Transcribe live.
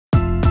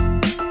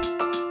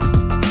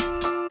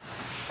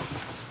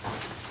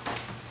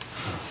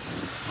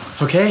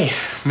Okay,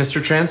 Mr.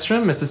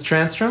 Transtrom, Mrs.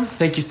 Transtrom,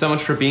 thank you so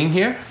much for being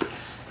here.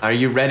 Are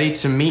you ready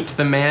to meet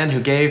the man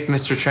who gave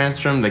Mr.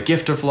 Transtrom the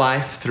gift of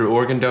life through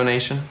organ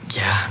donation?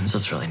 Yeah, I'm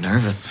just really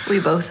nervous. We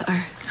both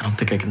are. I don't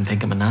think I can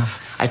thank him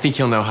enough. I think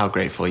he'll know how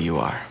grateful you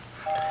are.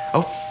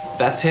 Oh,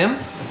 that's him.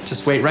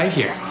 Just wait right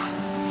here.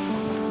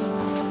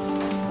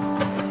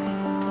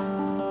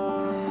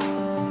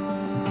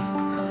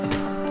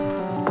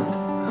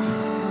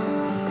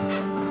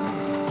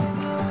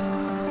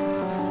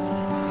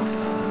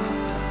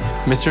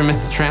 Mr. and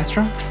Mrs.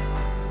 Transtrom,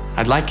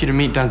 I'd like you to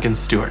meet Duncan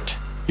Stewart,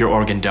 your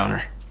organ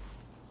donor.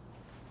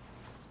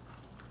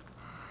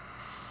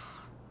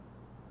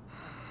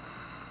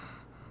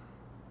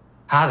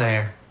 Hi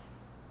there.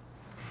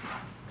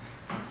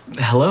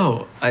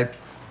 Hello,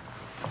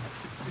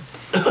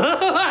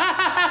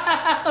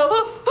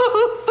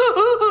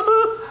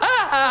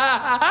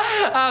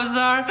 I'm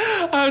sorry.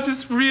 I was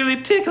just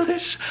really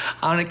ticklish.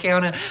 On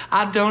account of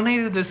I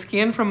donated the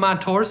skin from my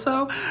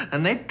torso,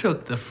 and they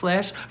took the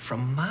flesh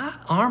from my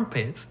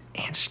armpits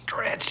and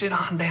stretched it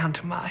on down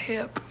to my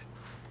hip.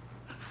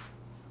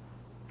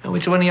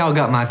 Which one of y'all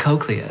got my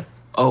cochlea?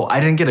 Oh, I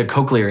didn't get a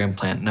cochlear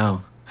implant,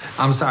 no.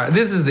 I'm sorry.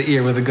 This is the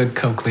ear with a good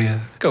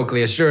cochlea.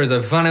 Cochlea sure is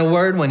a funny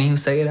word when you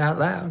say it out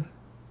loud.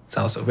 It's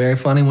also very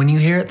funny when you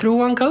hear it through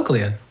one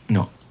cochlea.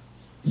 No.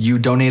 You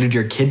donated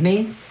your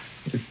kidney?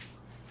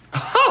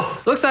 Oh,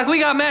 looks like we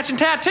got matching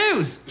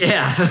tattoos.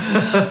 Yeah.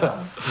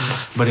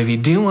 But if you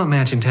do want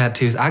matching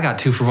tattoos, I got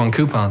 2-for-1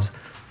 coupons.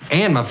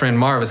 And my friend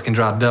Marvis can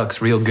draw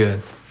ducks real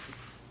good.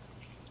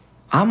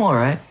 I'm all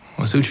right.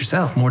 Well, suit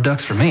yourself. More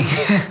ducks for me.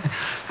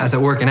 How's it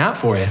working out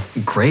for you?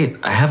 Great.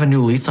 I have a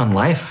new lease on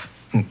life.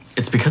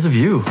 It's because of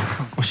you.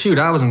 Well, shoot,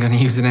 I wasn't going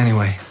to use it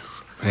anyway.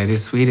 But it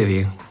is sweet of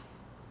you.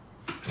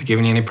 Is it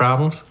giving you any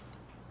problems?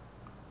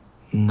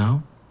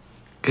 No.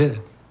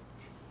 Good.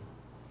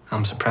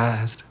 I'm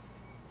surprised.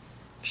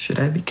 Should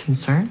I be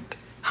concerned?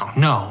 Oh,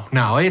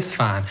 no, it's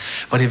fine.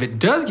 But if it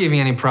does give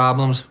you any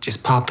problems,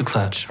 just pop the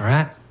clutch, all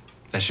right?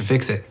 That should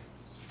fix it.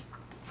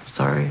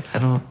 Sorry, I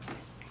don't...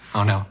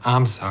 Oh, no,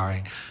 I'm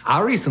sorry.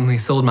 I recently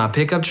sold my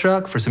pickup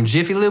truck for some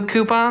Jiffy Lube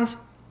coupons,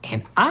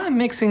 and I'm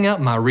mixing up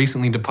my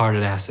recently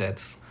departed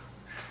assets.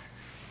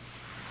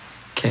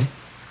 Okay.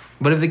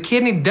 But if the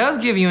kidney does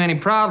give you any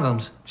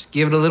problems, just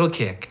give it a little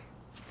kick.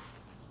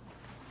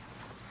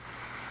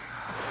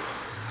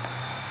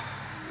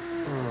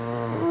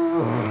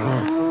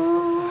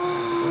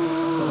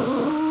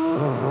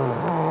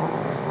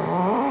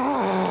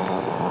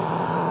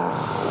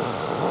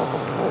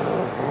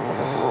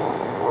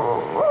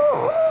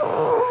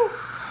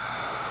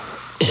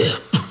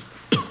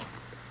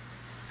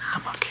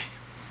 I'm okay.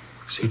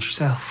 Suit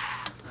yourself.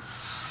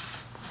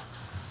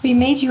 We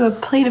made you a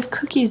plate of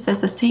cookies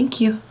as a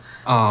thank you.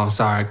 Oh, I'm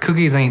sorry.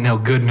 Cookies ain't no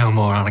good no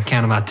more on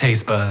account of my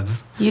taste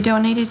buds. You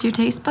donated your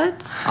taste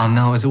buds? Oh,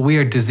 no, it's a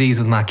weird disease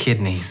with my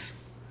kidneys.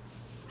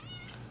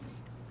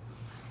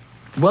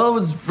 Well, it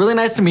was really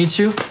nice to meet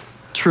you.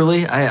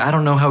 Truly, I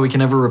don't know how we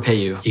can ever repay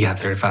you. You got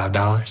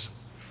 $35?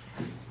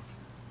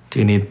 Do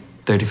you need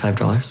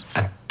 $35?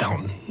 I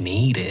don't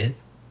need it.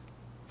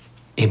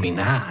 It'd be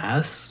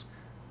nice.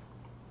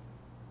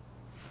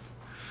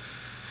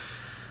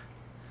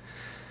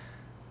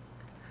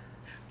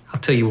 I'll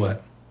tell you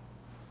what.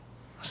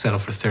 I'll settle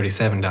for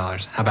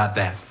 $37. How about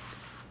that?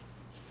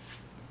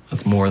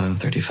 That's more than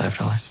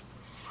 $35.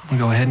 I'm gonna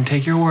go ahead and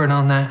take your word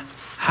on that.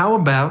 How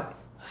about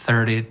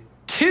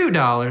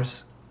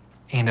 $32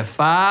 and a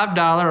 $5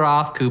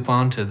 off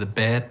coupon to the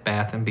Bed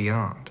Bath &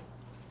 Beyond?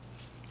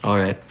 All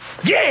right.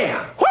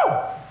 Yeah! Woo!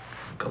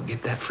 Go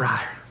get that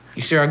fryer.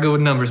 You sure are good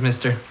with numbers,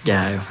 mister.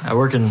 Yeah, I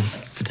work in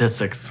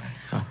statistics,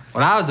 so...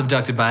 When I was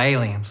abducted by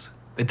aliens,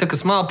 they took a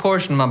small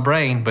portion of my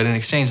brain, but in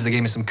exchange, they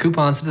gave me some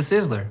coupons to the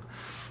Sizzler.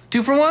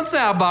 2-for-1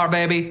 salad bar,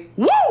 baby.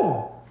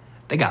 Woo!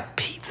 They got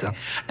pizza.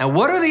 Now,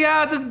 what are the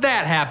odds of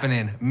that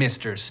happening,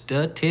 Mr.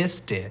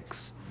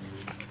 Statistics?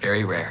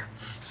 Very rare.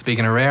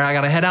 Speaking of rare, I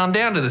gotta head on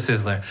down to the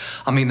Sizzler.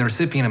 I'm meeting the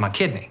recipient of my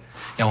kidney.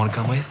 Y'all wanna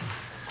come with?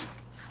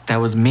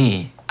 That was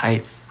me.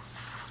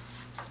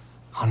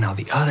 Oh, no,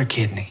 the other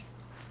kidney.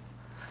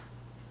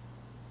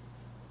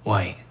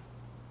 Wait.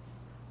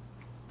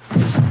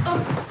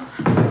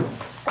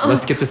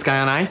 Let's get this guy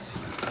on ice.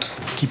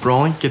 Keep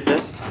rolling, get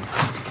this.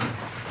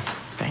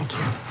 Thank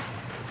you.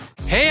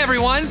 Hey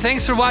everyone,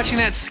 thanks for watching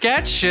that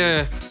sketch.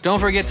 Don't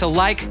forget to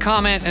like,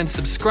 comment, and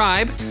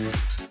subscribe.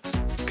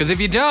 Because if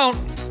you don't,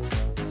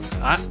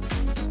 I'm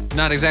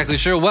not exactly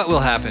sure what will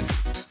happen.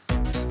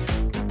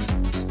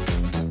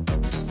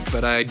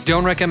 But I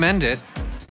don't recommend it.